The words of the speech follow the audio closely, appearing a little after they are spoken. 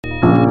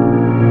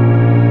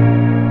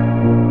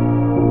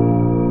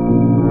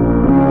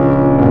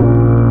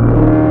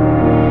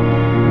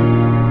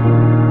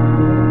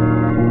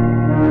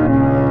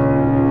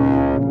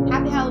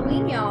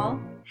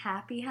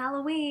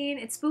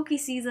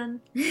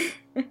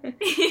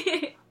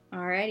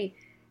Alrighty.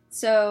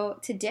 So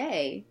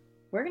today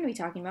we're going to be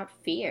talking about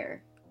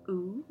fear.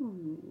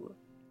 Ooh.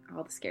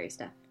 All the scary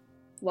stuff.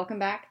 Welcome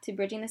back to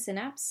Bridging the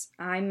Synapse.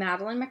 I'm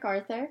Madeline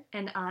MacArthur.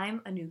 And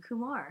I'm Anu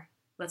Kumar.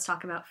 Let's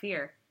talk about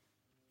fear.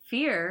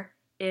 Fear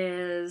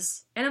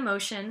is an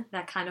emotion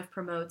that kind of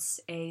promotes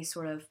a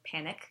sort of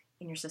panic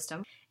in your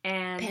system.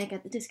 And Panic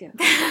at the Disco.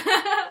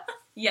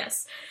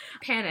 Yes.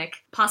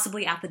 Panic,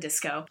 possibly at the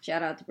disco.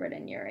 Shout out to Britta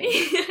and Yuri.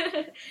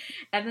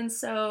 And then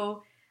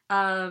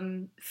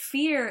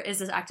fear is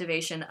this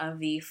activation of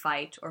the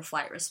fight or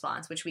flight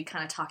response, which we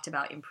kind of talked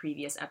about in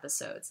previous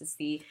episodes. It's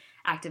the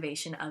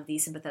activation of the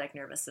sympathetic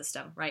nervous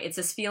system, right? It's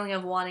this feeling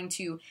of wanting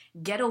to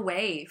get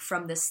away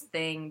from this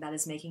thing that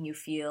is making you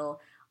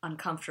feel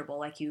uncomfortable,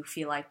 like you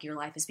feel like your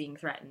life is being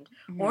threatened.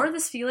 Mm-hmm. Or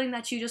this feeling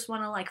that you just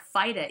want to,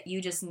 fight it.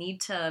 You just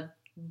need to,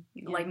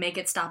 make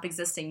it stop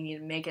existing. You need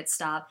to make it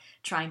stop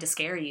trying to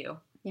scare you.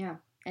 Yeah.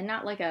 And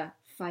not like a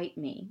fight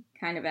me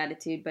kind of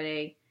attitude, but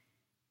a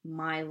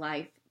my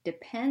life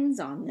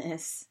depends on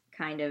this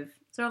kind of...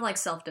 Sort of like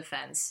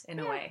self-defense, in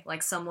a way.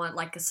 Like someone,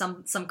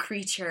 some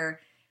creature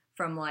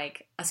from, a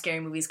scary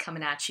movie's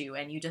coming at you,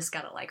 and you just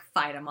gotta,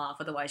 fight them off,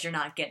 otherwise you're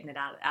not getting it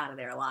out of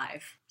there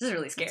alive. This is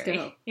really scary. Let's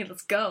go. Yeah,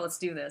 let's go. Let's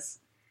do this.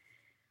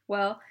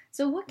 Well,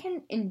 so what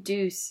can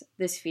induce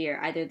this fear,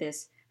 either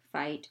this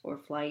fight or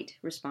flight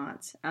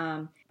response?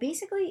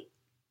 Basically,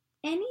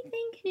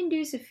 anything can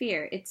induce a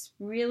fear. It's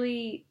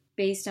really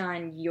based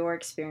on your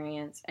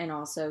experience and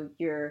also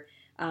your...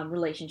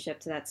 relationship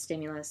to that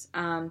stimulus.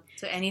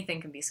 So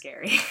anything can be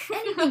scary.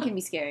 Anything can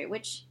be scary,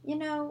 which,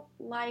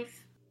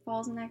 life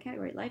falls in that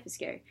category. Life is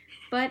scary.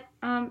 But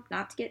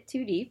not to get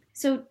too deep.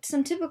 So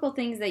some typical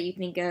things that you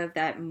think of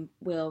that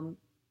will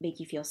make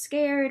you feel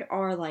scared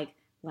are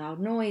loud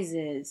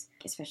noises,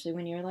 especially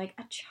when you're a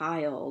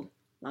child.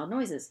 Loud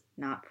noises,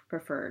 not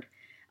preferred.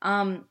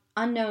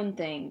 Unknown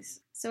things.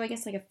 So I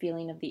guess a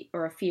feeling of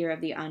a fear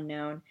of the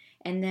unknown.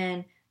 And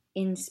then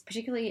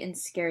particularly in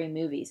scary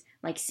movies,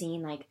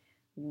 seeing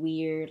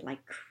weird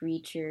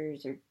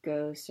creatures or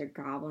ghosts or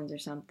goblins or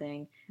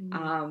something.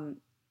 Mm.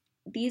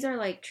 These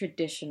are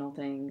traditional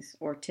things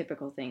or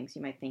typical things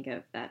you might think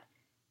of that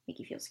make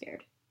you feel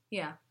scared.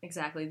 Yeah,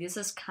 exactly. These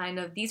are kind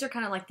of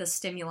the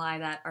stimuli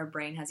that our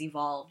brain has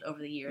evolved over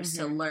the years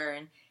to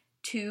learn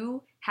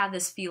to have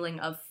this feeling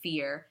of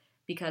fear,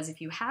 because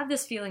if you have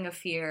this feeling of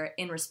fear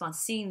in response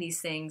to seeing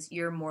these things,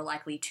 you're more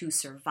likely to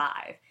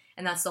survive.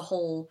 And that's the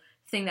whole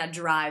thing that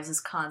drives this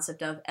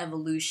concept of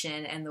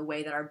evolution, and the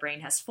way that our brain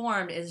has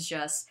formed is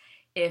just,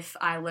 if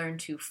I learn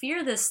to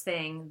fear this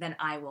thing, then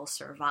I will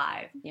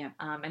survive. Yeah.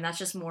 And that's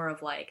just more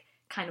of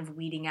kind of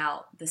weeding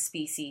out the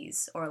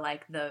species or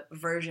the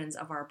versions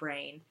of our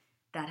brain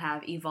that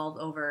have evolved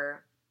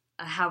over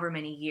however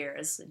many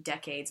years,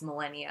 decades,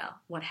 millennia,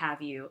 what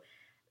have you.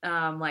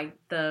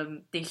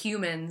 The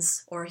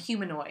humans or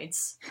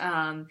humanoids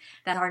that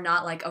are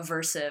not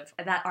aversive,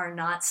 that are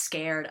not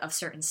scared of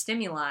certain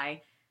stimuli.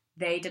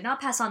 They did not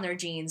pass on their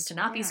genes to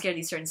not be scared of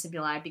these certain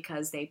stimuli,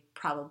 because they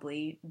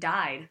probably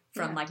died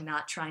from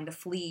not trying to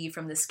flee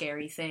from this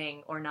scary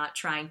thing, or not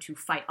trying to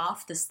fight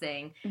off this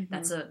thing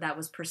that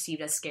was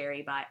perceived as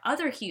scary by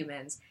other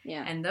humans.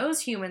 Yeah. And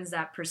those humans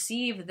that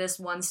perceived this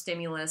one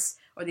stimulus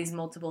or these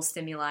multiple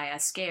stimuli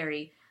as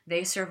scary,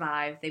 they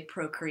survived, they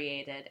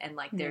procreated, and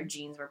their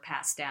genes were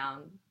passed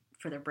down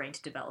for their brain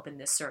to develop in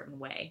this certain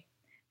way.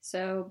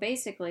 So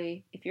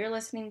basically, if you're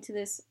listening to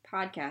this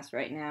podcast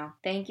right now,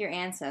 thank your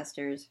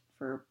ancestors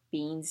for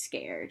being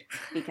scared,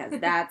 because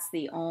that's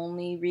the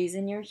only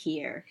reason you're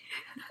here.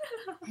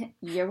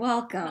 You're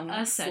welcome.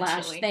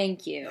 Essentially. /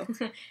 thank you.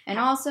 And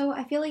also,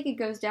 I feel like it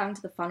goes down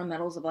to the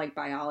fundamentals of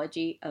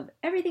biology, of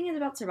everything is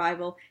about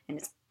survival,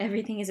 and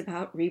everything is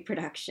about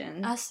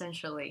reproduction.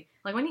 Essentially.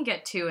 When you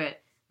get to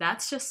it,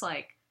 that's just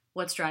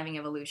what's driving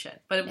evolution.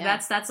 But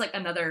that's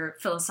another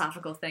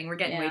philosophical thing. We're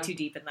getting way too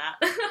deep in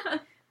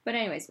that. But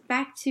anyways,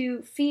 back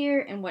to fear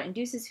and what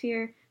induces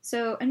fear.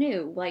 So,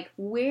 Anu,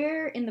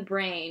 where in the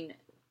brain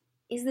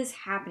is this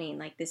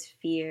happening? This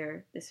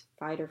fear, this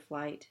fight or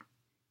flight?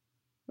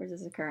 Where's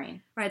this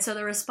occurring? Right, so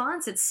the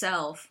response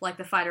itself,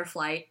 the fight or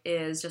flight,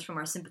 is just from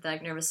our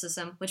sympathetic nervous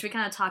system, which we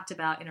kind of talked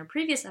about in our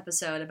previous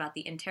episode about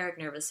the enteric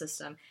nervous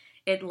system.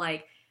 It,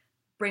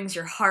 brings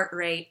your heart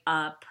rate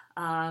up.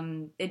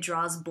 It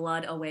draws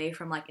blood away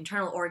from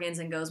internal organs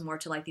and goes more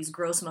to these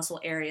gross muscle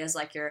areas,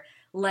 your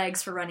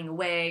legs for running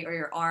away, or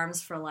your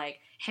arms for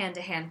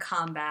hand-to-hand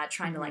combat,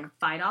 trying to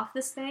fight off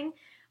this thing.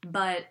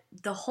 But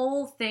the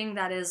whole thing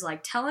that is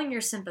telling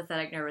your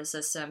sympathetic nervous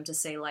system to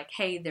say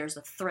hey, there's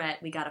a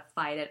threat, we gotta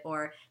fight it,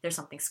 or there's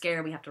something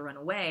scary, we have to run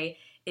away,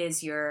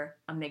 is your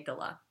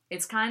amygdala.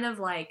 It's kind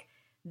of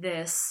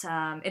this,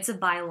 it's a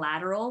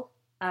bilateral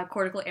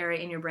cortical area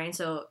in your brain.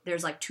 So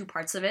there's two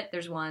parts of it.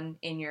 There's one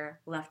in your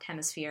left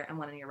hemisphere and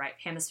one in your right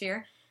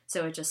hemisphere.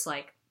 So it's just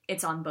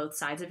it's on both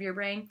sides of your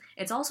brain.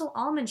 It's also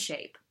almond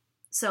shape.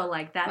 So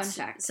that's,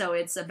 fun fact. So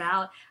it's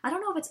about, I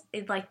don't know if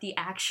it's the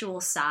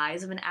actual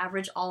size of an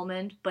average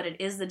almond, but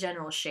it is the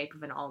general shape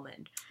of an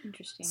almond.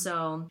 Interesting.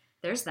 So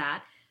there's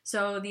that.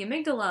 So the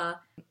amygdala,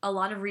 a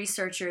lot of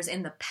researchers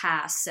in the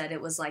past said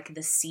it was like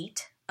the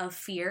seat of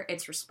fear.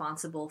 It's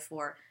responsible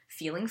for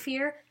feeling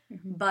fear.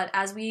 Mm-hmm. But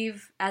as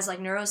like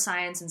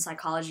neuroscience and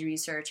psychology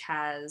research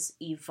has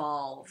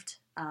evolved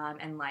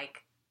and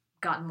like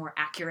gotten more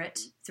accurate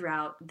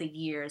throughout the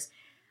years,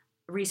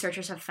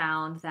 researchers have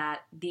found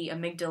that the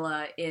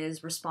amygdala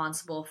is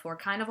responsible for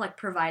kind of like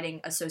providing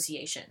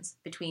associations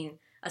between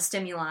a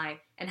stimuli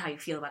and how you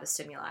feel about a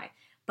stimuli.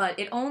 But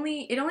it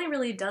only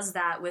really does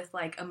that with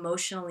like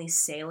emotionally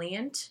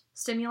salient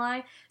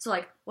stimuli. So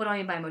like, what do I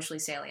mean by emotionally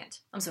salient?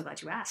 I'm so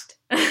glad you asked.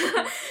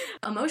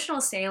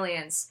 Emotional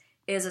salience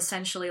is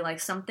essentially like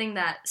something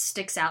that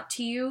sticks out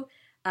to you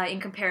in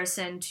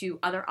comparison to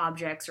other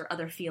objects or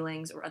other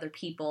feelings or other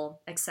people,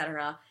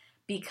 etc.,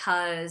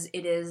 because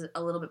it is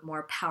a little bit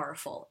more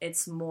powerful.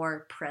 It's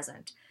more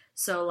present.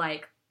 So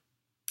like,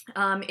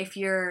 if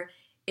you're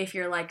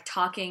like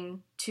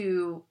talking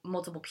to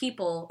multiple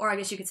people, or I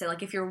guess you could say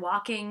like if you're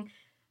walking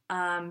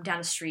down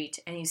a street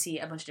and you see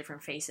a bunch of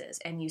different faces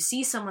and you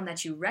see someone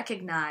that you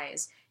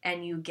recognize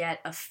and you get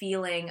a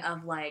feeling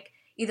of like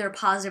either a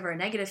positive or a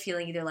negative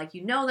feeling, either like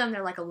you know them,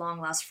 they're like a long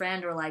lost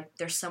friend, or like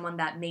there's someone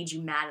that made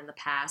you mad in the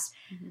past,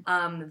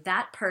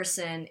 that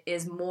person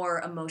is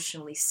more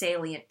emotionally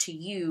salient to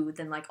you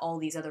than like all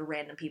these other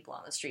random people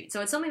on the street.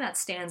 So it's something that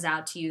stands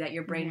out to you, that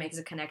your brain makes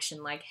a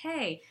connection like,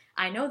 hey,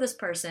 I know this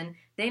person,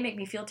 they make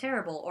me feel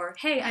terrible, or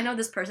hey, I know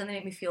this person, they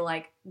make me feel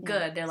like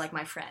good, they're like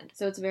my friend.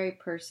 So it's very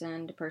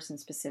person to person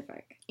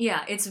specific.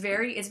 Yeah, it's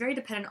very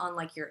dependent on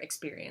like your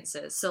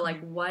experiences. So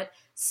like what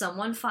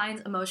someone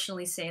finds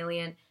emotionally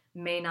salient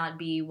may not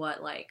be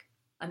what like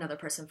another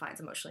person finds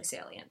emotionally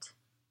salient.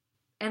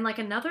 And like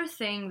another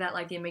thing that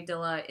like the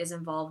amygdala is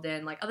involved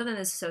in, like other than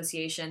the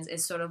associations,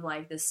 is sort of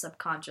like this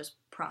subconscious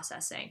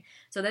processing.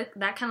 So that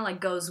kind of like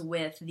goes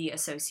with the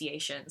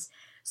associations.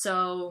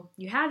 So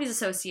you have these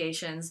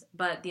associations,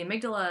 but the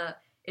amygdala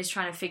is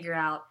trying to figure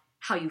out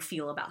how you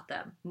feel about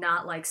them,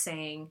 not like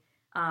saying,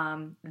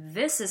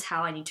 this is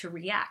how I need to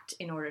react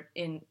in order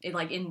in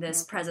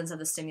this presence of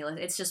the stimulus.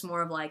 It's just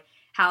more of like,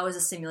 how is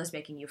the stimulus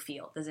making you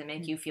feel? Does it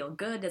make you feel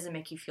good? Does it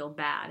make you feel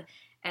bad?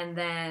 And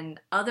then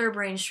other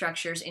brain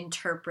structures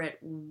interpret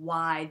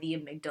why the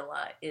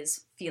amygdala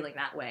is feeling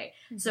that way.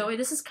 Mm-hmm. So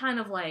this is kind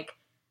of like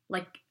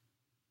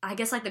I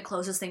guess like the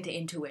closest thing to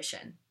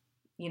intuition,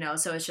 you know?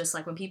 So it's just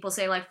like when people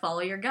say like follow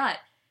your gut,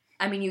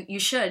 I mean you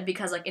should,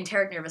 because like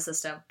enteric nervous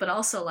system, but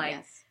also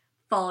like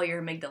follow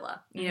your amygdala.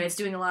 You know, it's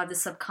doing a lot of the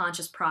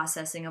subconscious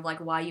processing of like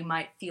why you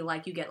might feel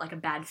like you get like a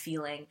bad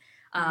feeling.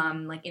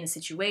 Like in a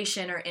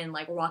situation, or in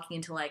like walking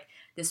into like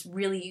this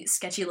really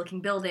sketchy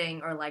looking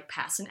building, or like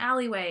past an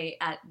alleyway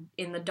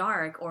in the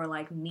dark, or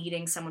like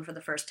meeting someone for the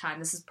first time.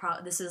 This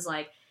is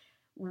like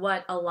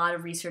what a lot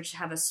of research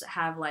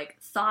have like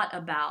thought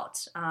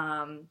about.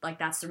 Like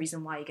that's the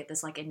reason why you get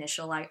this like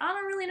initial like, I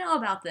don't really know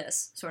about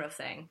this sort of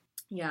thing.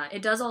 Yeah,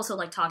 it does also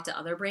like talk to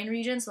other brain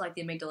regions. So like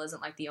the amygdala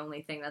isn't like the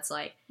only thing that's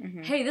like,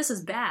 hey, this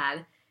is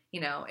bad.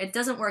 You know, it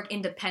doesn't work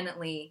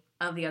independently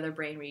of the other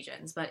brain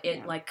regions, but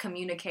it like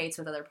communicates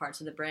with other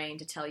parts of the brain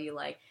to tell you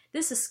like,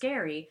 this is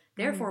scary,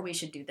 therefore we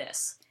should do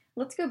this.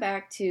 Let's go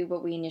back to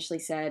what we initially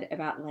said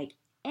about like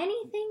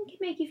anything can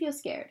make you feel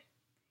scared,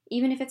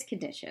 even if it's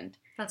conditioned.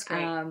 That's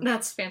great.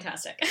 That's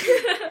fantastic.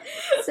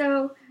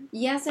 So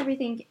yes,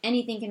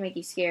 anything can make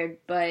you scared,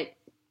 but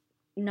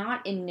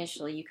not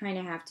initially. You kind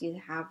of have to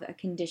have a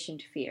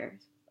conditioned fear,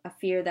 a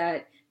fear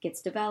that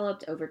gets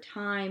developed over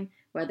time,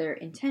 whether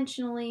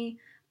intentionally,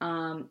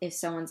 if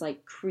someone's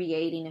like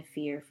creating a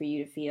fear for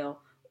you to feel,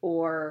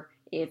 or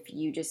if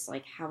you just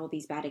like have all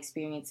these bad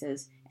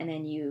experiences and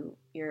then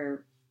your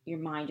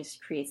mind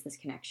just creates this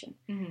connection.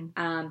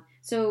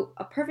 So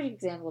a perfect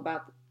example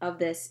of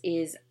this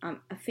is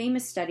a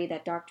famous study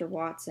that Dr.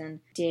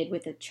 Watson did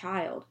with a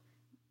child.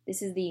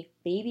 This is the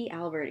Baby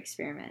Albert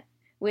experiment,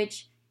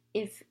 which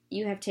if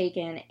you have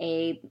taken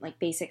a like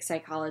basic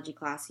psychology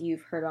class,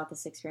 you've heard about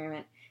this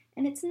experiment,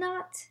 and it's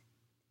not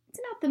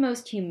the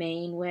most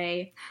humane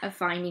way of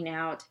finding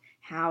out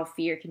how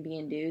fear can be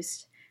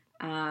induced.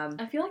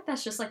 I feel like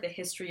that's just like the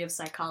history of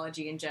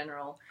psychology in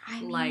general.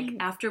 Like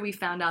after we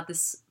found out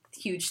this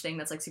huge thing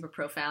that's like super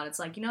profound, it's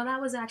like, you know,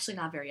 that was actually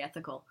not very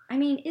ethical. I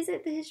mean, is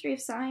it the history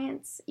of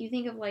science? You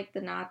think of like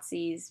the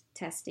Nazis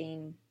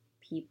testing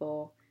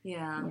people.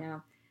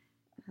 Yeah.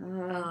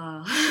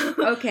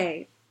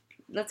 Okay,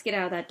 let's get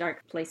out of that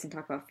dark place and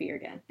talk about fear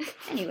again.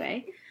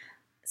 Anyway,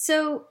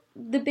 so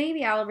the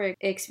Baby Albert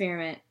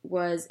experiment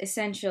was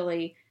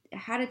essentially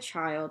had a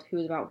child who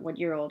was about 1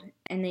 year old,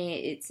 and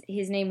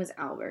his name was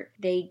Albert.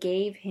 They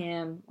gave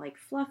him like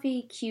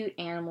fluffy, cute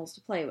animals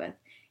to play with,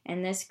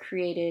 and this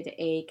created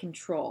a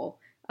control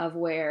of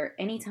where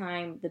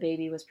anytime the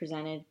baby was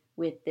presented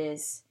with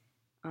this,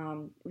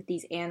 with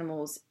these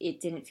animals, it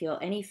didn't feel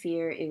any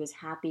fear. It was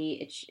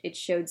happy. It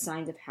showed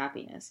signs of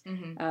happiness,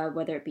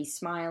 whether it be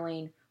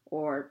smiling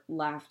or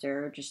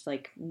laughter, or just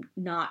like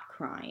not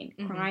crying.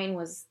 Crying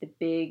was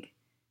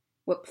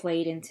what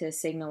played into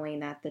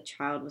signaling that the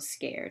child was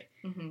scared.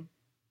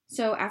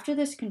 So after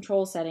this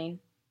control setting,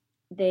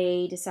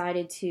 they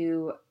decided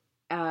to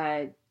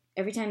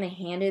every time they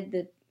handed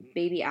the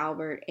baby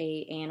Albert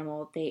a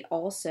animal, they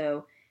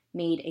also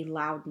made a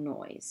loud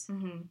noise.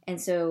 Mm-hmm. And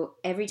so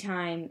every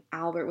time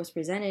Albert was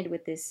presented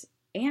with this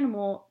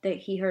animal, that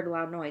he heard a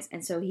loud noise,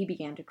 and so he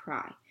began to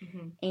cry.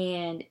 Mm-hmm.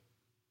 And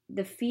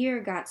the fear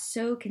got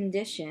so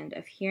conditioned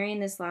of hearing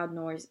this loud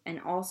noise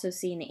and also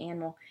seeing the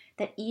animal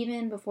that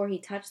even before he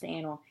touched the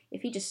animal,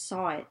 if he just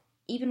saw it,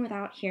 even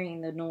without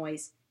hearing the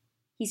noise,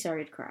 he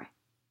started to cry.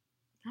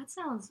 That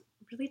sounds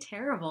really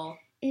terrible.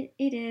 It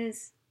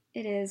is.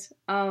 It is.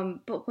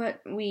 But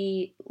what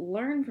we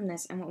learn from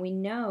this and what we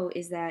know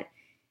is that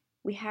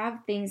we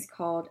have things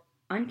called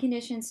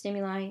unconditioned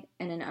stimuli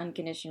and an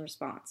unconditioned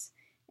response.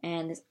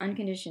 And this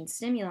unconditioned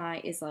stimuli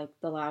is like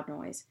the loud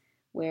noise,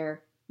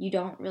 where you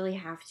don't really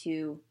have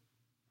to,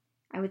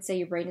 I would say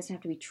your brain doesn't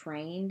have to be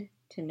trained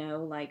to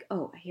know, like,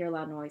 oh, I hear a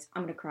loud noise,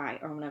 I'm going to cry,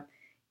 or I'm going to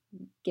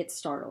get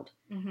startled.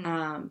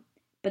 Mm-hmm.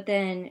 But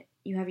then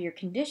you have your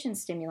conditioned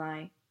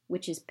stimuli,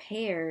 which is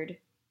paired,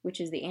 which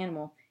is the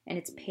animal, and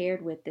it's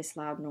paired with this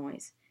loud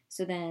noise.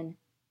 So then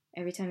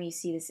every time you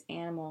see this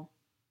animal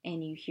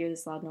and you hear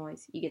this loud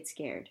noise, you get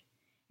scared.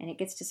 And it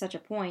gets to such a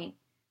point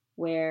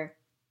where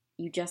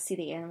you just see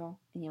the animal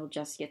and you'll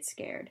just get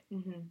scared.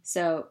 Mm-hmm.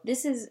 So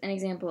this is an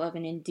example of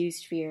an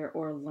induced fear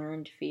or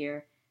learned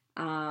fear.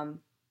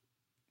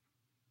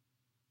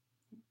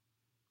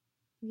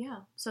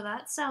 Yeah. So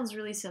that sounds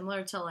really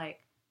similar to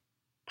like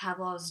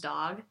Pavlov's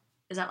dog.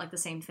 Is that like the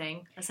same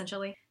thing,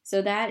 essentially?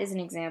 So that is an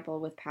example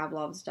with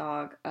Pavlov's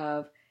dog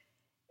of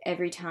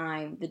every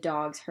time the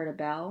dogs heard a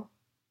bell,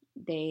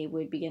 they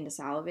would begin to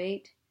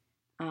salivate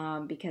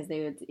because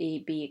they would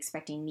be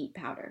expecting meat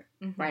powder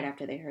right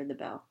after they heard the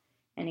bell.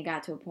 And it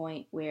got to a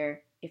point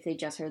where if they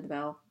just heard the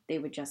bell, they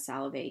would just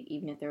salivate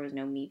even if there was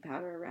no meat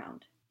powder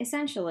around.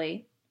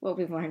 Essentially, what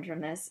we've learned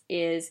from this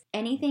is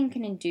anything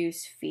can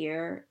induce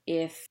fear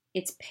if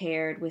it's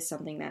paired with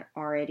something that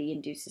already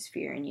induces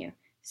fear in you.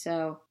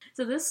 So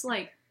this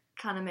like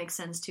kind of makes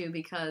sense too,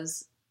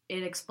 because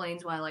it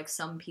explains why like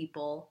some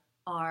people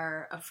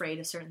are afraid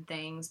of certain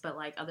things, but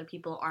like other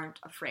people aren't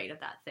afraid of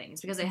that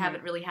things because they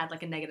haven't really had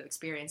like a negative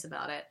experience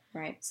about it.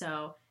 Right.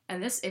 So,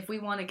 and this, if we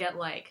want to get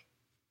like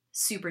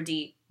super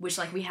deep, which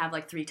like we have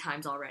like 3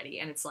 times already,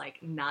 and it's like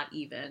not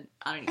even,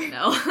 I don't even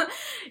know.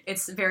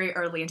 It's very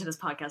early into this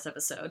podcast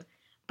episode,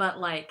 but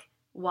like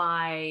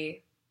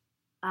why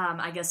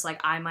I guess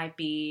like I might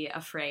be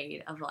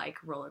afraid of like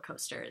roller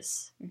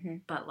coasters,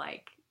 but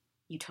like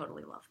you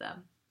totally love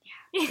them.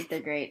 Yeah, they're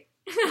great.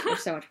 They're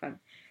so much fun.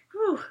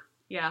 Whew.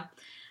 Yeah.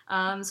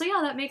 So yeah,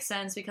 that makes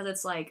sense because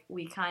it's like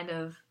we kind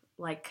of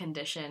like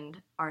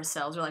conditioned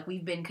ourselves, or like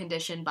we've been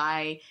conditioned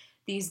by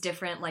these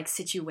different like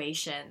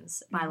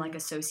situations by like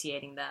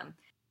associating them.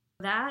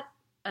 That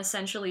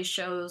essentially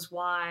shows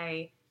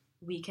why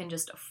we can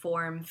just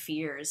form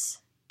fears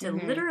to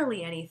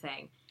literally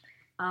anything.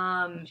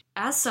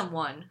 As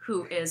someone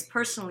who is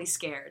personally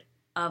scared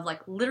of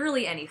like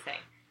literally anything,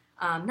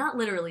 not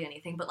literally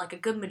anything, but like a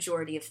good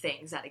majority of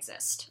things that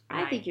exist.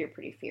 Right? I think you're a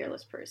pretty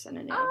fearless person.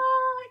 I know.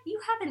 You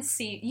haven't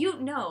seen, you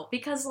know,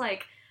 because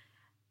like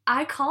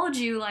I called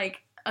you like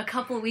a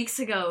couple of weeks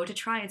ago to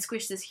try and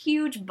squish this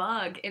huge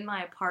bug in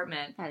my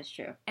apartment. That is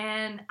true.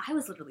 And I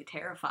was literally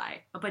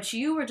terrified. But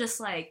you were just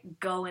like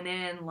going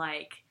in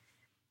like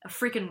a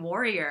freaking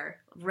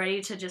warrior,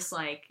 ready to just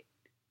like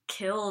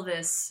kill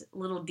this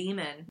little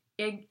demon.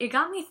 It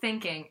got me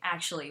thinking,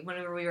 actually,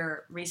 whenever we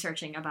were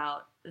researching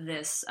about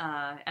this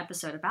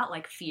episode about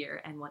like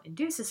fear and what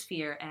induces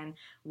fear and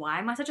why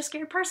am I such a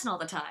scared person all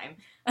the time,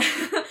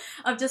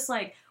 of just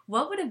like,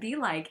 what would it be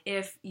like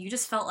if you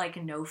just felt like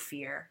no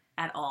fear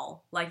at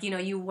all? Like, you know,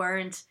 you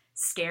weren't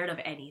scared of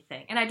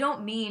anything. And I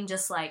don't mean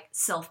just like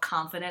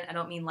self-confident. I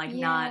don't mean like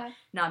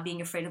not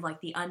being afraid of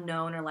like the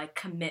unknown or like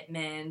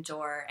commitment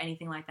or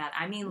anything like that.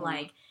 I mean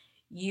like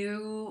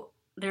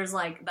there's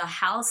like the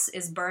house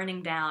is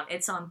burning down,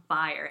 it's on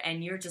fire,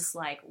 and you're just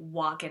like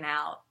walking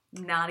out,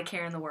 not a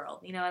care in the world.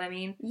 You know what I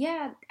mean?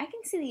 Yeah, I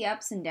can see the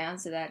ups and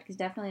downs of that, because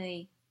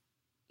definitely,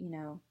 you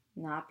know,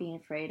 not being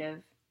afraid of,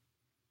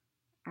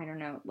 I don't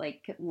know,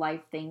 like life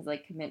things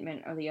like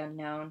commitment or the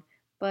unknown.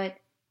 But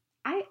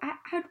I'd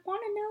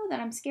want to know that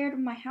I'm scared of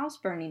my house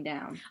burning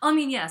down. I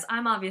mean, yes,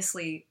 I'm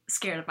obviously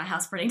scared of my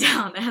house burning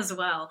down as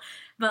well.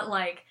 But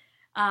like,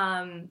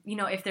 you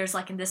know, if there's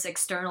like this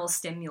external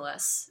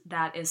stimulus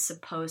that is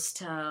supposed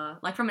to,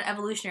 like from an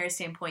evolutionary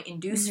standpoint,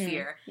 induce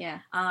fear. Yeah.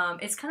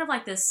 It's kind of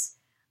like this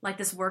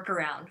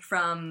workaround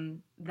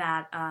from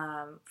that,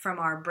 from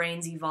our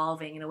brains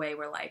evolving in a way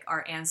where like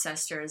our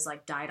ancestors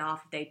like died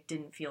off if they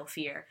didn't feel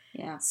fear.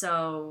 Yeah.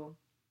 So,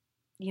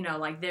 you know,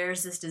 like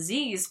there's this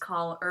disease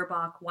called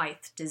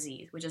Urbach-Wiethe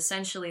disease, which is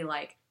essentially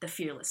like the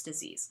fearless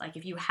disease. Like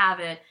if you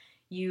have it,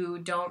 you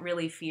don't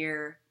really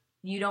feel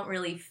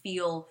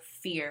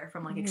fear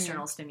from like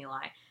external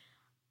stimuli.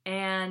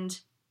 And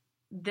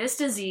this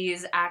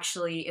disease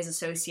actually is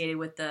associated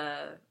with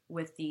the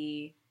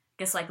I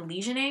guess like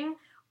lesioning,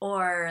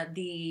 or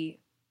the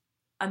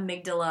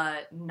amygdala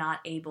not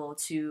able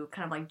to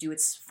kind of like do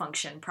its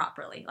function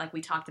properly. Like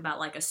we talked about,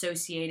 like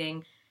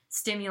associating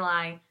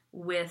stimuli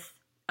with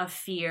of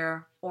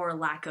fear or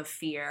lack of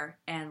fear,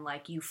 and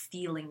like you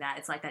feeling that.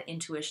 It's like that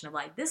intuition of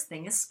like, this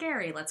thing is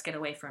scary, let's get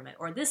away from it,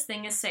 or this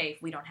thing is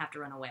safe, we don't have to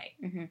run away.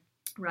 Mm-hmm.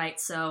 Right?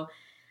 So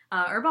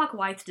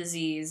Urbach-Wiethe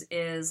disease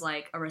is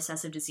like a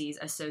recessive disease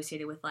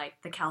associated with like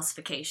the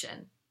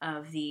calcification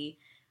of the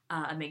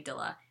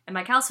amygdala. And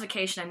by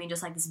calcification, I mean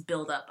just like this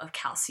buildup of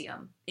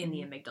calcium in the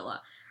amygdala,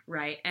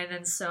 right? And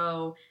then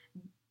so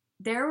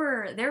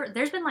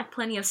there's been like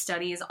plenty of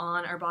studies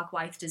on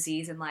Urbach-Wiethe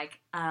disease and like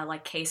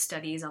case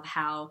studies of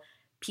how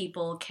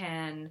people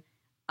can,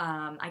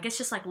 I guess,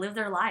 just like live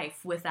their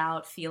life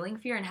without feeling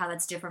fear, and how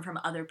that's different from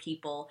other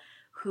people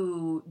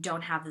who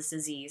don't have this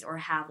disease or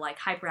have like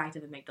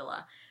hyperactive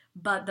amygdala.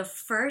 But the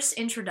first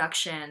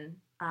introduction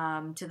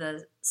to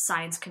the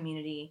science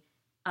community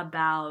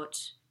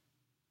about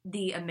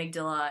the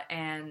amygdala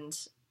and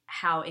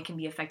how it can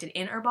be affected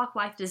in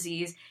Urbach-Wiethe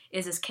disease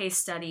is this case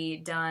study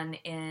done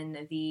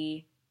in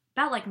the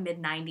about like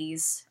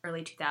mid-90s,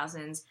 early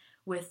 2000s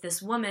with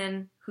this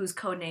woman whose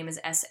code name is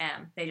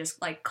SM. They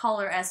just like call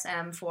her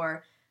SM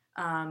for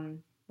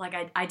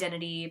like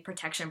identity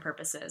protection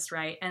purposes,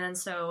 right? And then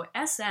so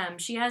SM,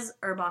 she has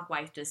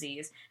Urbach-Wiethe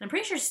disease. And I'm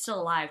pretty sure she's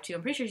still alive too.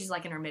 I'm pretty sure she's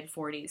like in her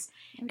mid-40s.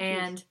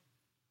 And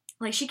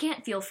like she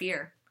can't feel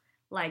fear.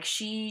 Like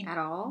she at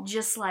all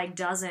just like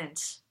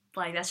doesn't.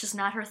 Like that's just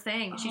not her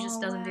thing. She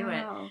just doesn't do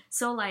it.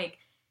 So like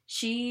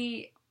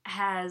she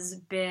has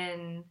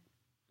been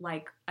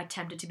like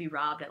attempted to be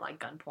robbed at like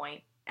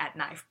gunpoint, at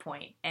knife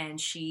point, and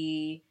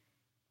she's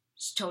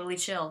totally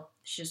chill.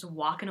 She's just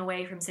walking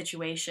away from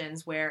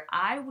situations where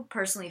I would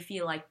personally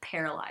feel like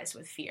paralyzed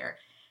with fear.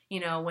 You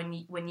know,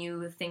 when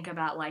you think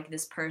about like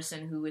this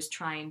person who is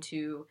trying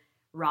to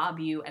rob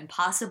you and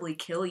possibly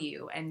kill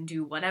you and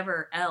do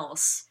whatever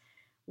else,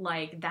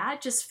 like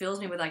that just fills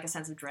me with like a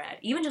sense of dread.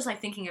 Even just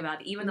like thinking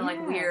about it, even though like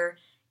we're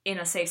in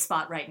a safe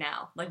spot right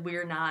now, like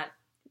we're not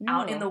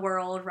out in the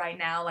world right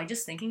now, like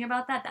just thinking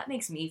about that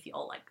makes me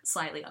feel like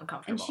slightly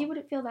uncomfortable. And she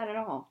wouldn't feel that at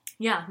all.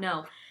 Yeah,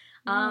 no.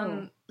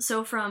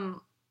 So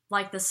from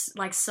like this,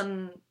 like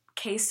some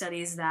case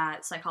studies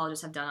that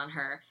psychologists have done on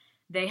her,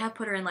 they have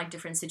put her in like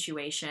different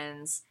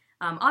situations.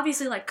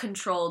 Obviously like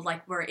controlled,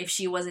 like where if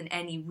she was in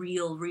any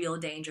real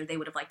danger, they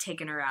would have like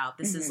taken her out.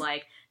 This is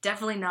like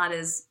definitely not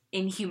as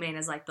inhumane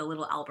as like the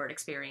little Albert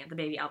experiment, the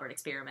baby Albert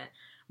experiment.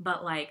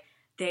 But like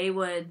they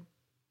would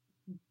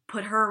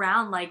put her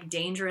around like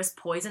dangerous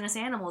poisonous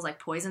animals, like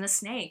poisonous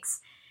snakes.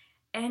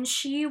 And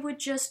she would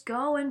just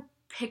go and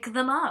pick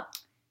them up.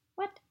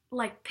 What?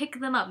 Like pick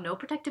them up. No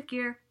protective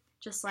gear.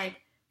 Just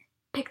like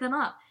pick them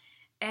up.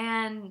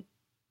 And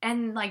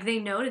like they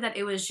noted that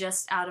it was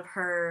just out of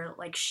her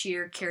like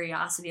sheer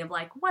curiosity of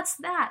like, what's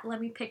that? Let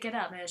me pick it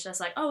up. And it's just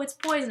like, oh, it's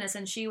poisonous.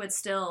 And she would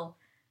still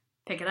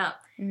pick it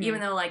up.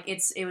 Even though like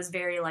it was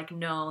very like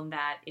known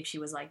that if she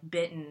was like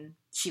bitten,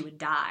 she would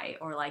die,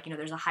 or like, you know,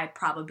 there's a high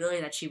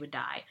probability that she would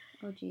die.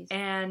 Oh jeez.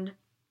 And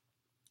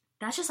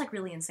that's just like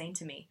really insane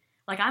to me.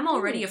 Like I'm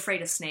already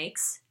afraid of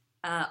snakes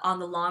on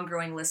the long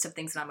growing list of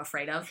things that I'm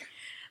afraid of.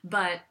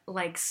 But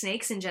like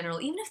snakes in general,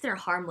 even if they're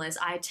harmless,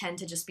 I tend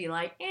to just be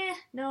like,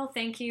 no,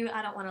 thank you.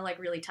 I don't want to like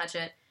really touch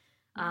it.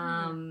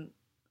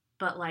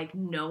 But like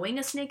knowing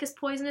a snake is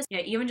poisonous,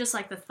 yeah, even just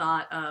like the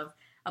thought of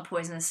a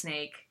poisonous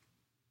snake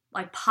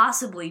like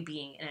possibly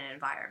being in an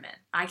environment,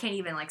 I can't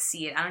even like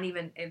see it. I don't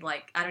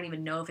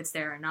even know if it's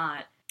there or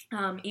not.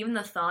 Even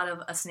the thought of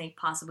a snake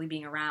possibly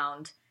being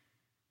around,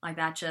 like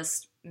that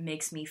just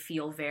makes me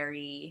feel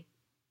very,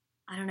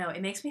 I don't know,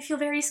 it makes me feel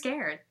very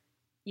scared,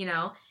 you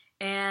know?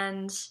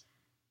 And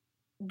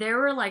there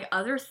were like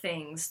other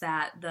things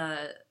that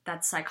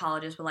that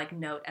psychologists would like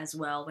note as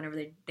well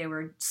whenever they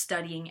were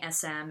studying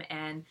SM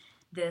and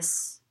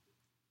this,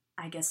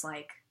 I guess,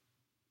 like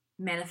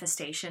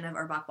manifestation of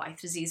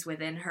Urbach-Wiethe disease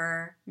within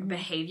her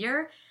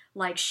behavior.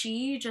 Like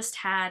she just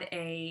had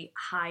a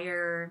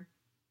higher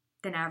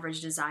than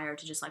average desire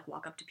to just like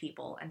walk up to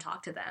people and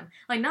talk to them.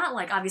 Like not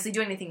like obviously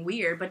doing anything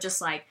weird, but just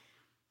like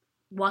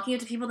walking up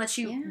to people that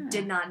she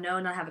did not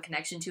know, not have a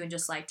connection to, and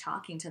just like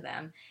talking to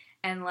them.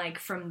 And like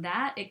from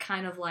that, it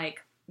kind of like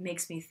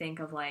makes me think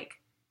of like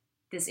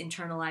this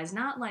internalized,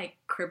 not like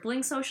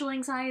crippling social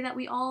anxiety that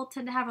we all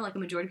tend to have, or like a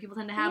majority of people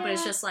tend to have, but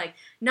it's just like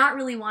not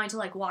really wanting to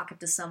like walk up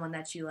to someone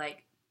that you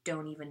like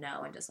don't even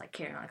know and just like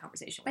carrying on a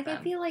conversation with them.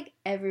 I feel like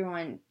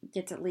everyone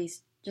gets at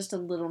least just a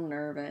little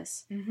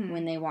nervous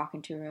when they walk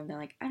into a room. They're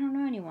like, I don't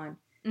know anyone.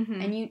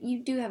 And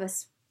you do have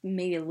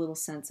maybe a little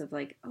sense of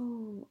like,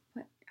 oh,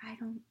 but I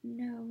don't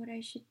know what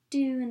I should do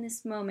in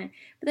this moment.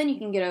 But then you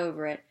can get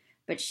over it.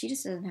 But she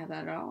just doesn't have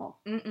that at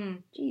all.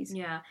 Jeez.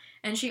 Yeah.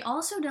 And she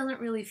also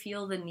doesn't really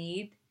feel the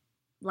need,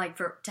 like,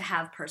 to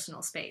have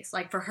personal space.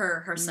 Like, for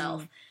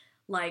herself.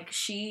 Like,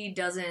 she's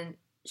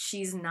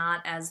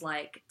not as,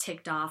 like,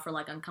 ticked off or,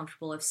 like,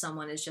 uncomfortable if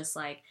someone is just,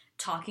 like,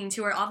 talking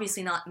to her.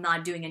 Obviously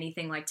not doing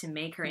anything, like, to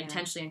make her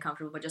intentionally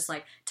uncomfortable, but just,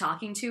 like,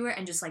 talking to her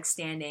and just, like,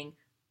 standing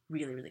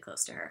really, really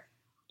close to her.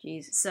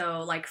 Jeez.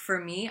 So, like,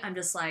 for me, I'm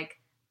just, like,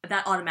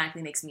 that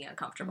automatically makes me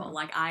uncomfortable.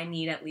 Like, I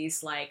need at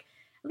least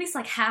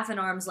half an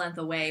arm's length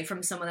away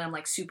from someone that I'm,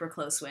 like, super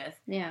close with.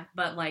 Yeah.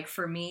 But, like,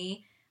 for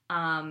me,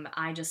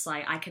 I just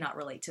like, I cannot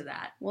relate to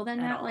that. Well, then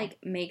at that all. like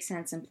makes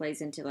sense and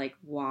plays into like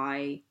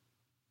why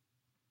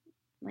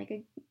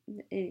like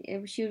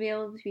she would be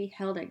able to be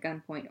held at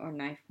gunpoint or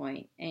knife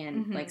point,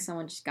 and Mhm. like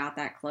someone just got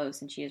that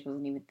close and she just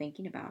wasn't even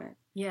thinking about it.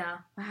 Yeah.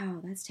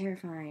 Wow, that's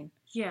terrifying.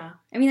 Yeah.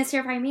 I mean, that's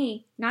terrifying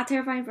me, not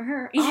terrifying for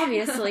her,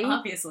 obviously.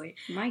 Obviously.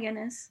 My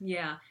goodness.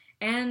 Yeah.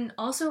 And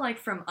also, like,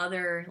 from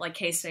other, like,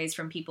 case studies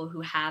from people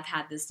who have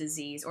had this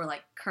disease or,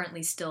 like,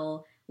 currently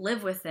still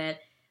live with it,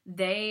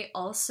 they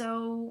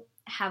also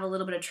have a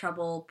little bit of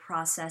trouble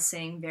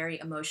processing very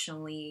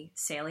emotionally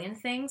salient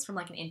things from,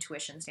 like, an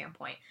intuition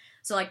standpoint.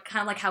 So, like,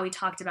 kind of like how we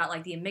talked about,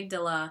 like, the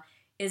amygdala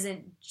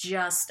isn't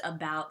just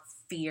about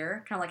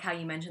fear, kind of like how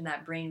you mentioned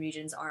that brain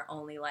regions are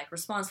only, like,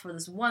 responsible for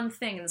this one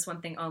thing and this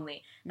one thing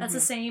only. That's the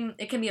same,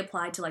 it can be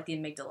applied to, like, the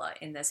amygdala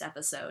in this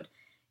episode.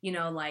 You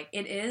know, like,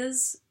 it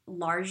is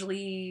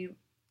largely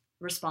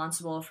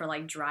responsible for,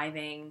 like,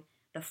 driving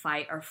the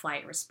fight or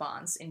flight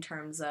response in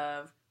terms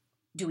of,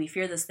 do we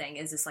fear this thing?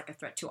 Is this, like, a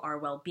threat to our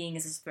well-being?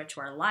 Is this a threat to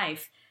our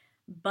life?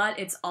 But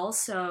it's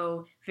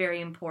also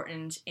very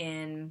important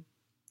in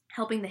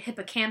helping the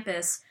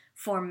hippocampus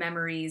form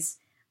memories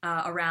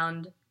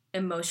around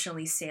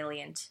emotionally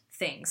salient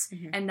things.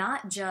 And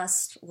not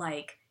just,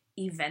 like,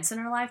 events in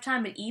our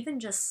lifetime, but even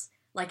just,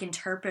 like,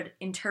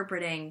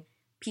 interpreting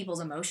people's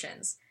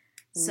emotions.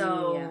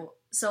 So,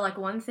 like,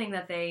 one thing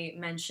that they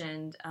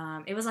mentioned,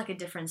 it was, like, a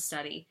different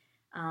study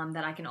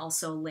that I can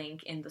also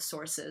link in the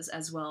sources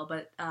as well,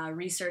 but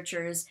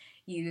researchers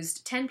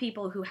used 10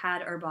 people who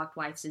had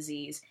Urbach-Wietz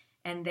disease,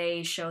 and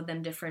they showed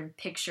them different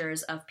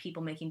pictures of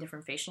people making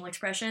different facial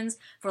expressions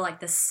for, like,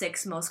 the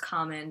 6 most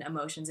common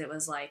emotions. It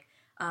was, like,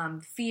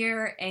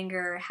 fear,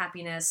 anger,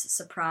 happiness,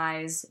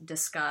 surprise,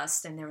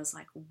 disgust, and there was,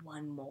 like,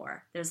 one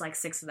more. There's, like,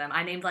 6 of them.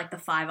 I named, like, the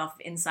 5 off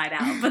of Inside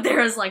Out, but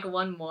there was, like,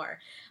 one more.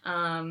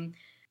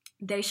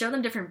 They show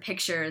them different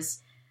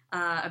pictures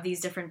of these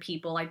different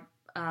people, like,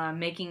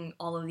 making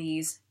all of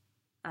these,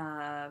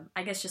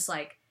 I guess just,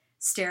 like,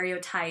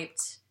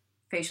 stereotyped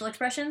facial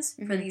expressions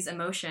for these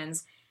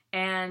emotions,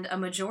 and a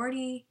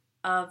majority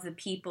of the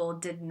people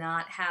did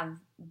not have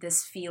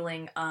this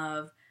feeling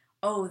of,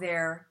 oh,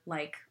 they're,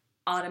 like,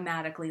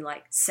 automatically,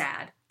 like,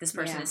 sad. This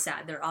person is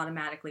sad. They're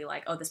automatically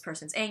like, oh, this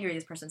person's angry,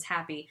 this person's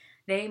happy.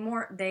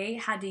 They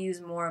had to use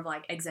more of,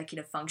 like,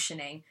 executive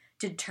functioning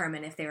to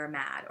determine if they were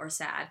mad or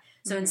sad.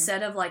 So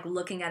instead of, like,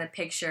 looking at a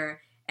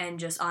picture and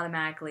just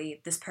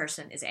automatically, this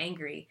person is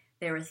angry,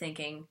 they were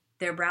thinking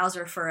their brows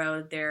are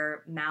furrowed,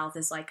 their mouth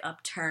is, like,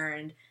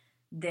 upturned,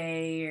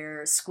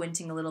 they're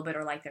squinting a little bit,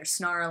 or, like, they're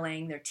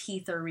snarling, their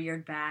teeth are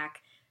reared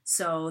back,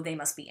 so they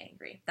must be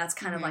angry. That's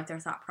kind of, like, their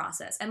thought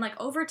process. And, like,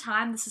 over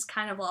time, this is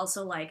kind of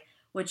also, like,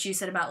 what you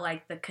said about,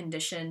 like, the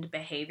conditioned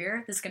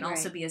behavior. This can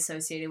also be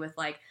associated with,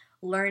 like,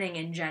 learning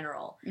in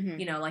general.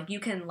 You know, like, you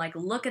can, like,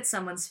 look at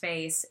someone's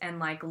face and,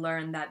 like,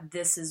 learn that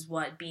this is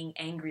what being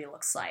angry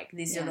looks like.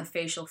 These are the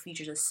facial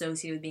features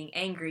associated with being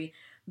angry.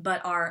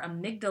 But our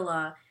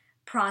amygdala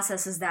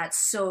processes that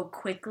so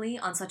quickly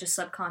on such a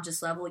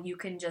subconscious level, you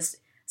can just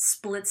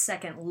split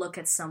second look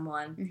at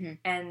someone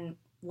and,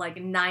 like,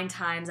 9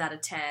 times out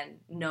of 10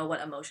 know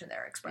what emotion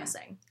they're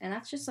expressing. And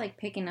that's just, like,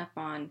 picking up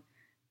on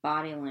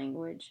body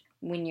language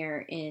when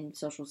you're in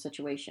social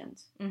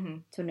situations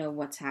to know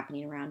what's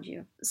happening around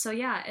you. So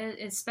yeah,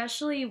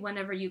 especially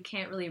whenever you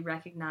can't really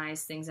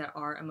recognize things that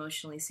are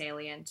emotionally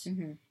salient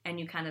and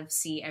you kind of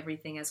see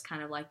everything as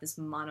kind of like this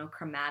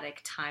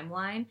monochromatic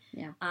timeline,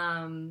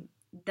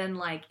 then,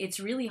 like, it's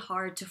really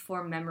hard to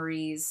form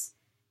memories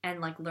and,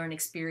 like, learn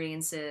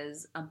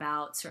experiences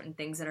about certain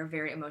things that are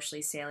very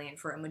emotionally salient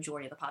for a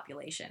majority of the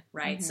population,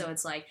 right? So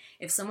it's like,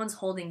 if someone's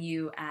holding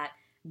you at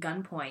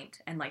gunpoint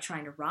and, like,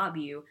 trying to rob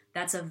you,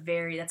 that's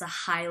a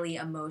highly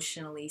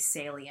emotionally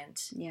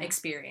salient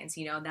experience.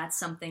 You know, that's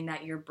something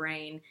that your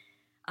brain,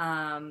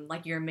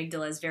 like, your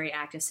amygdala is very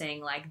active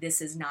saying, like, this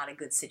is not a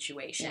good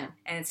situation.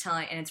 And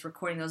it's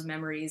recording those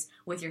memories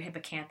with your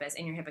hippocampus,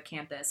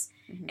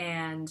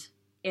 and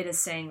it is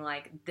saying,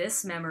 like,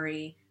 this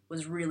memory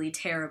was really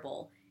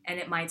terrible, and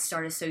it might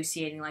start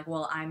associating, like,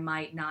 well, I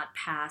might not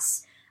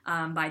pass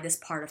by this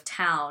part of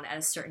town at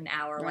a certain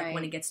hour. Like,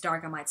 when it gets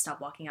dark, I might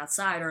stop walking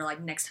outside, or,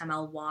 like, next time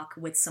I'll walk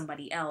with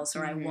somebody else,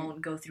 or I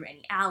won't go through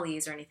any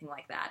alleys or anything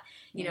like that.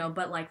 You know,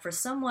 but, like, for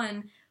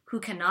someone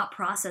who cannot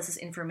process this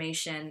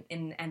information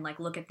and, like,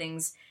 look at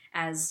things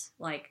as,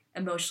 like,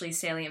 emotionally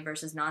salient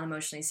versus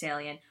non-emotionally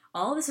salient,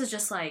 all of this is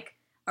just, like,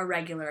 a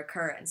regular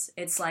occurrence.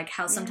 It's like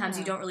how sometimes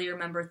you don't really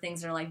remember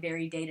things that are, like,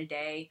 very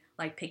day-to-day,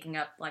 like picking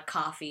up, like,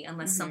 coffee,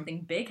 unless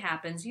something big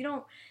happens.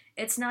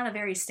 It's not a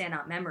very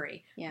standout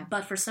memory.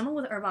 But for someone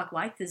with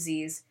Urbach-Wietz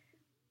disease,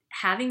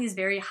 having these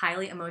very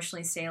highly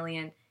emotionally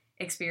salient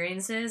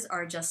experiences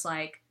are just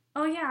like,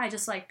 oh yeah, I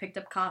just, like, picked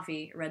up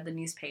coffee, read the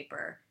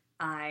newspaper,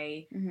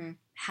 I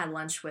had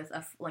lunch with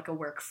a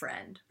work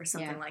friend or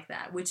something like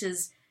that, which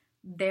is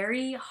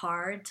very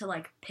hard to,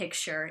 like,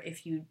 picture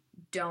if you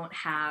don't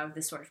have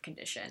this sort of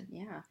condition.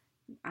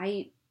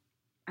 I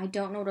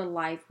don't know what a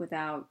life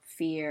without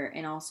fear,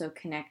 and also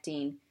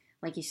connecting,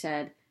 like you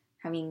said,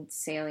 having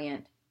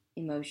salient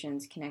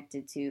emotions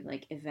connected to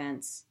like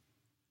events.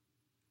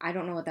 I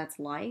don't know what that's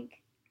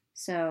like.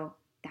 So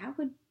that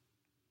would,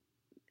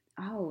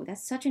 oh,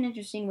 that's such an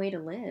interesting way to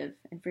live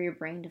and for your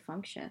brain to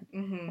function.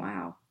 Mm-hmm.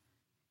 Wow.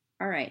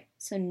 All right.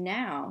 So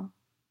now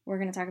we're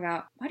going to talk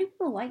about why do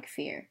people like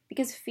fear?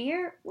 Because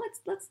fear,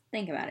 let's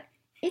think about it.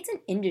 It's an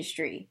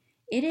industry.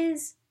 It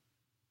is,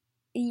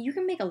 you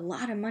can make a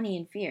lot of money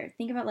in fear.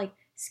 Think about like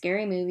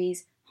scary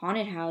movies,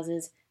 haunted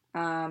houses,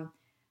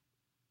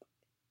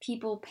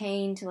 people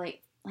paying to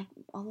like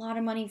a lot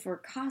of money for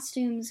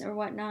costumes or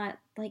whatnot.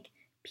 Like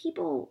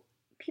people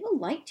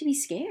like to be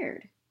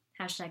scared.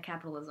 Hashtag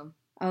capitalism.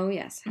 Oh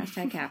yes,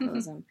 hashtag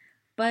capitalism.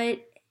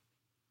 But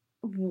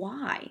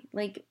why?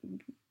 Like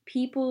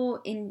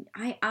people in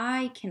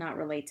I cannot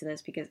relate to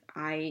this because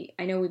I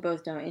know we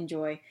both don't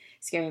enjoy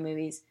scary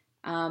movies.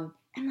 And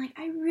like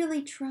I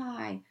really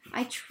try.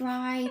 I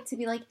try to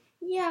be like,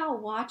 yeah, I'll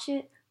watch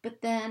it,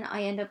 but then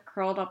I end up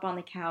curled up on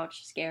the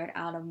couch, scared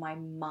out of my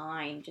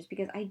mind, just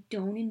because I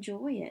don't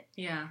enjoy it.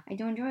 Yeah. I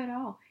don't enjoy it at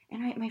all.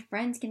 And my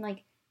friends can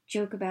like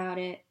joke about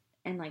it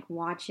and like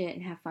watch it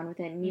and have fun with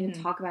it and even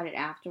talk about it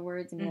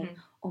afterwards and be like,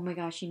 oh my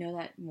gosh, you know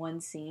that one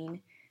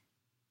scene?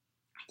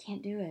 I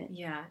can't do it.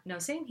 Yeah. No,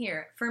 same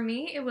here. For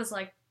me, it was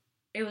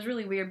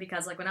really weird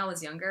because like when I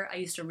was younger, I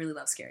used to really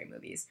love scary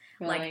movies.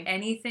 Really? Like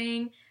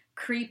anything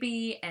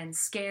creepy and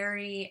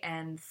scary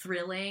and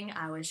thrilling,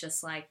 I was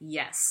just like,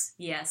 yes,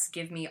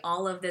 give me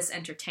all of this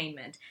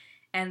entertainment.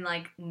 And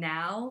like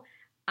now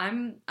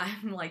I'm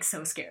like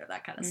so scared of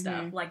that kind of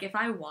stuff. Like if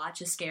I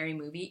watch a scary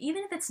movie,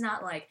 even if it's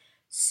not like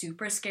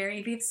super scary,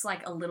 if it's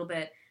like a little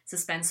bit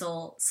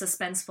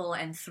suspenseful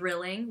and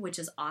thrilling, which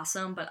is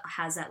awesome, but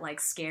has that like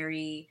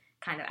scary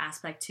kind of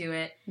aspect to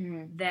it,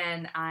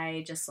 then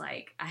I just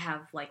like, I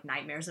have like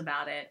nightmares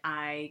about it.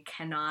 I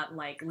cannot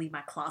like leave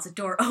my closet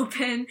door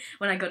open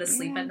when I go to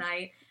sleep at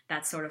night,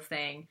 that sort of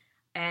thing.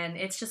 And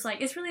it's just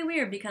like, it's really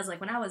weird because like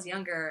when I was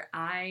younger,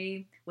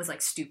 I was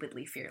like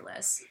stupidly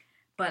fearless.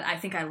 But I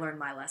think I learned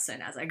my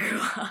lesson as I grew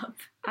up.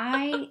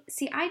 I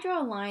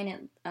draw a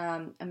line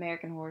at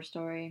American Horror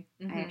Story.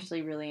 I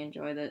actually really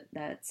enjoy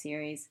that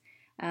series.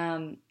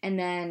 And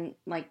then,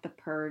 like, The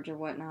Purge or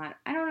whatnot.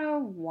 I don't know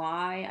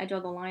why I draw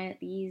the line at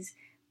these,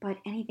 but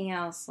anything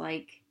else,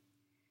 like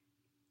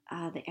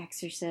The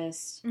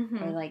Exorcist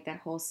or, like, that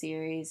whole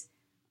series,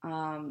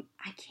 I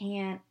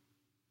can't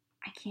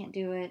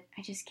do it.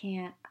 I just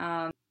can't.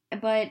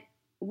 But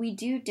we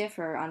do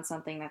differ on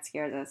something that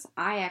scares us.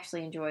 I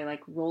actually enjoy, like,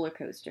 roller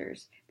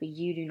coasters, but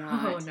you do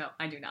not. Oh, no,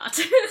 I do not.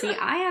 See,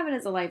 I have it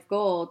as a life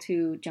goal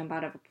to jump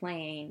out of a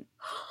plane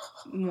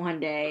one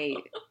day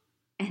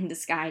and to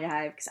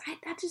skydive, because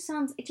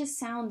it just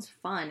sounds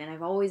fun, and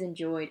I've always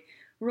enjoyed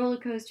roller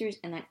coasters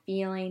and that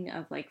feeling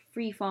of, like,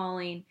 free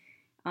falling,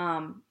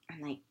 and,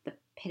 like, the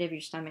pit of your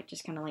stomach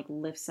just kind of, like,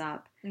 lifts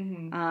up.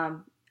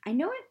 I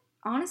know it.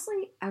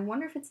 Honestly, I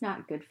wonder if it's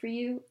not good for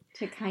you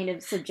to kind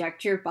of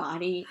subject your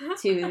body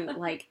to,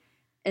 like,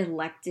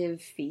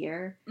 elective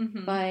fear.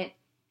 But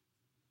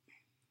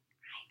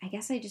I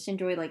guess I just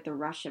enjoy, like, the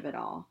rush of it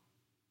all.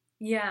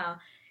 Yeah.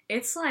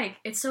 It's, like,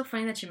 it's so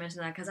funny that you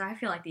mentioned that because I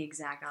feel like the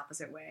exact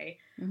opposite way.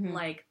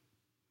 Like,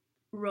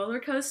 roller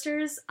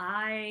coasters,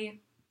 I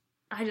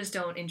just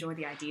don't enjoy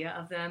the idea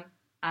of them.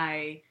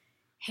 I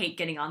hate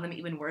getting on them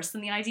even worse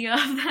than the idea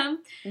of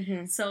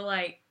them. So,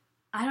 like,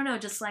 I don't know,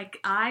 just, like,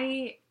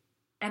 I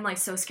am, like,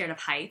 so scared of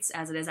heights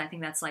as it is. I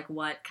think that's, like,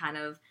 what kind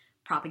of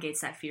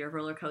propagates that fear of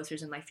roller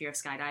coasters and my fear of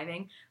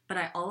skydiving. But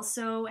I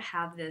also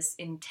have this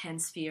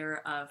intense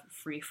fear of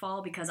free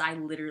fall because I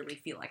literally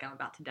feel like I'm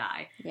about to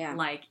die. Yeah.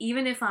 Like,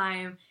 even if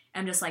I'm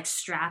just, like,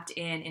 strapped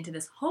into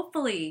this,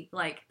 hopefully,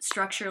 like,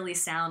 structurally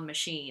sound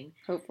machine.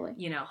 Hopefully.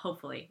 You know,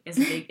 hopefully is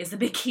the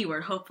big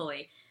keyword,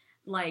 hopefully.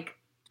 Like,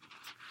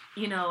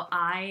 you know,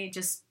 I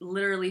just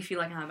literally feel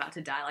like I'm about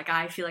to die. Like,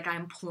 I feel like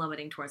I'm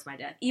plummeting towards my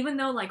death. Even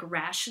though, like,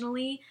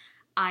 rationally,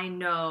 I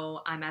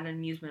know I'm at an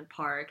amusement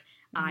park.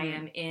 I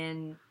am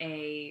in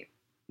a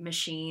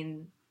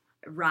machine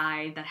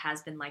ride that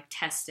has been, like,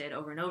 tested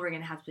over and over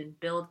again, has been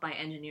built by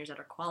engineers that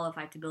are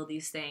qualified to build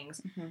these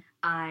things.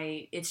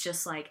 It's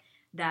just, like,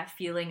 that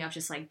feeling of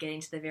just, like,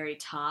 getting to the very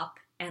top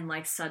and,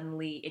 like,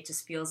 suddenly it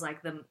just feels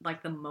like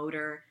the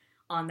motor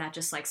on that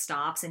just, like,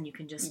 stops and you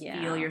can just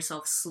feel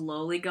yourself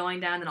slowly going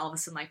down and all of a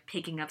sudden, like,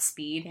 picking up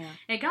speed. And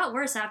it got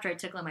worse after I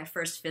took, like, my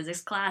first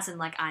physics class and,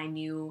 like, I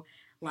knew,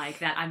 like,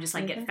 that I'm just,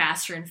 like, get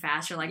faster and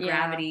faster. Like,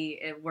 gravity,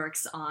 it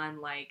works on,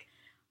 like,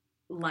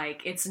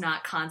 it's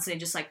not constant. It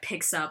just, like,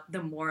 picks up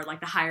the more,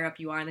 like, the higher up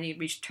you are, and then you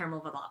reach terminal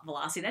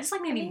velocity. That just,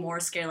 like, made me more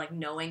scared, like,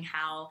 knowing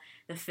how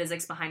the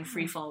physics behind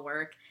free fall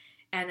work.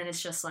 And then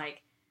it's just,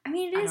 like, I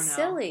mean, it is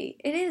silly.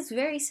 It is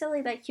very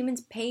silly that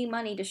humans pay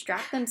money to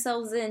strap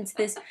themselves into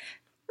this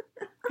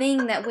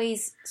thing that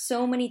weighs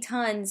so many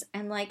tons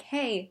and, like,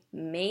 hey,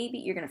 maybe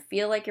you're going to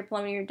feel like you're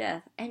plummeting your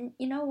death. And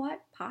you know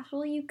what?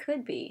 Possibly you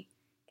could be.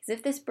 Because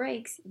if this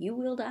breaks, you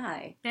will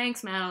die.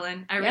 Thanks,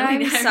 Madeline.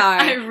 I'm sorry.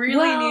 I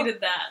really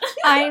needed that.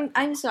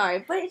 I'm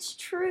sorry, but it's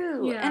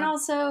true. Yeah. And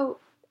also,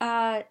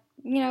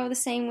 you know, the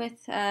same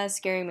with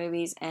scary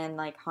movies and,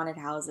 like, haunted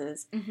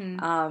houses.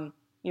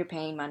 you're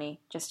paying money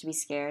just to be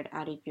scared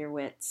out of your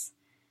wits.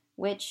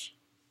 Which,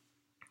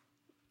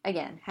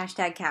 again,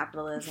 hashtag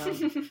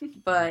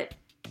capitalism. But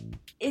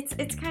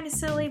it's kind of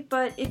silly,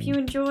 but if you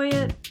enjoy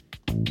it,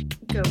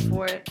 go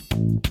for it.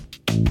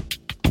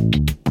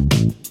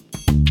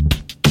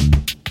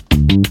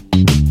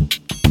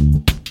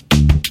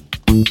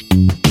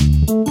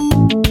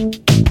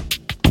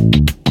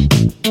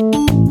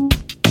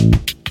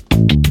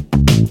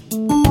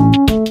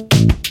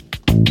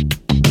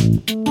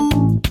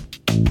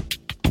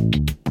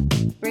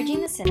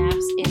 Bridging the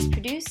Synapse is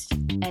produced,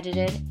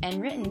 edited,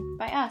 and written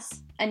by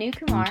us, Anu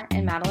Kumar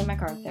and Madeline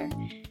MacArthur.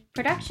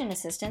 Production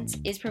assistance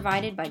is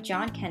provided by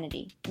John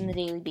Kennedy from the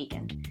Daily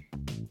Beacon.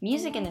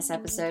 Music in this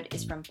episode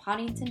is from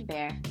Poddington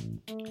Bear.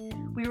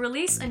 We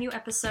release a new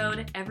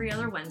episode every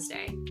other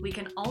Wednesday. We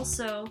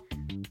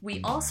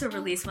also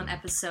release one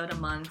episode a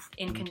month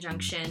in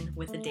conjunction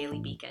with the Daily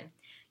Beacon.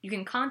 You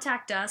can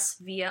contact us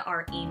via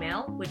our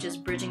email, which is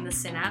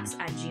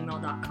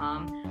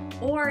bridgingthesynapse@gmail.com,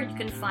 or you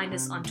can find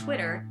us on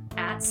Twitter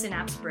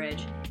 @SynapseBridge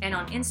and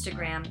on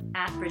Instagram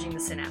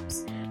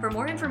 @BridgingTheSynapse. For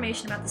more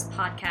information about this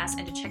podcast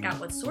and to check out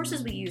what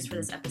sources we use for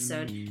this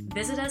episode,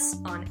 visit us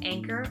on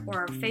Anchor or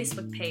our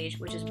Facebook page,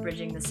 which is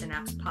Bridging the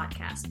Synapse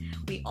Podcast.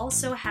 We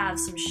also have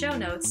some show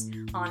notes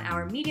on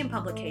our Medium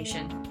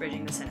publication,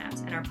 Bridging the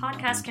Synapse, and our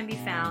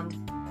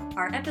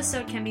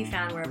episode can be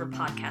found wherever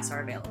podcasts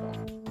are available.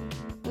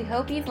 We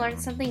hope you've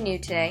learned something new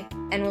today,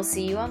 and we'll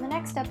see you on the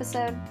next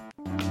episode.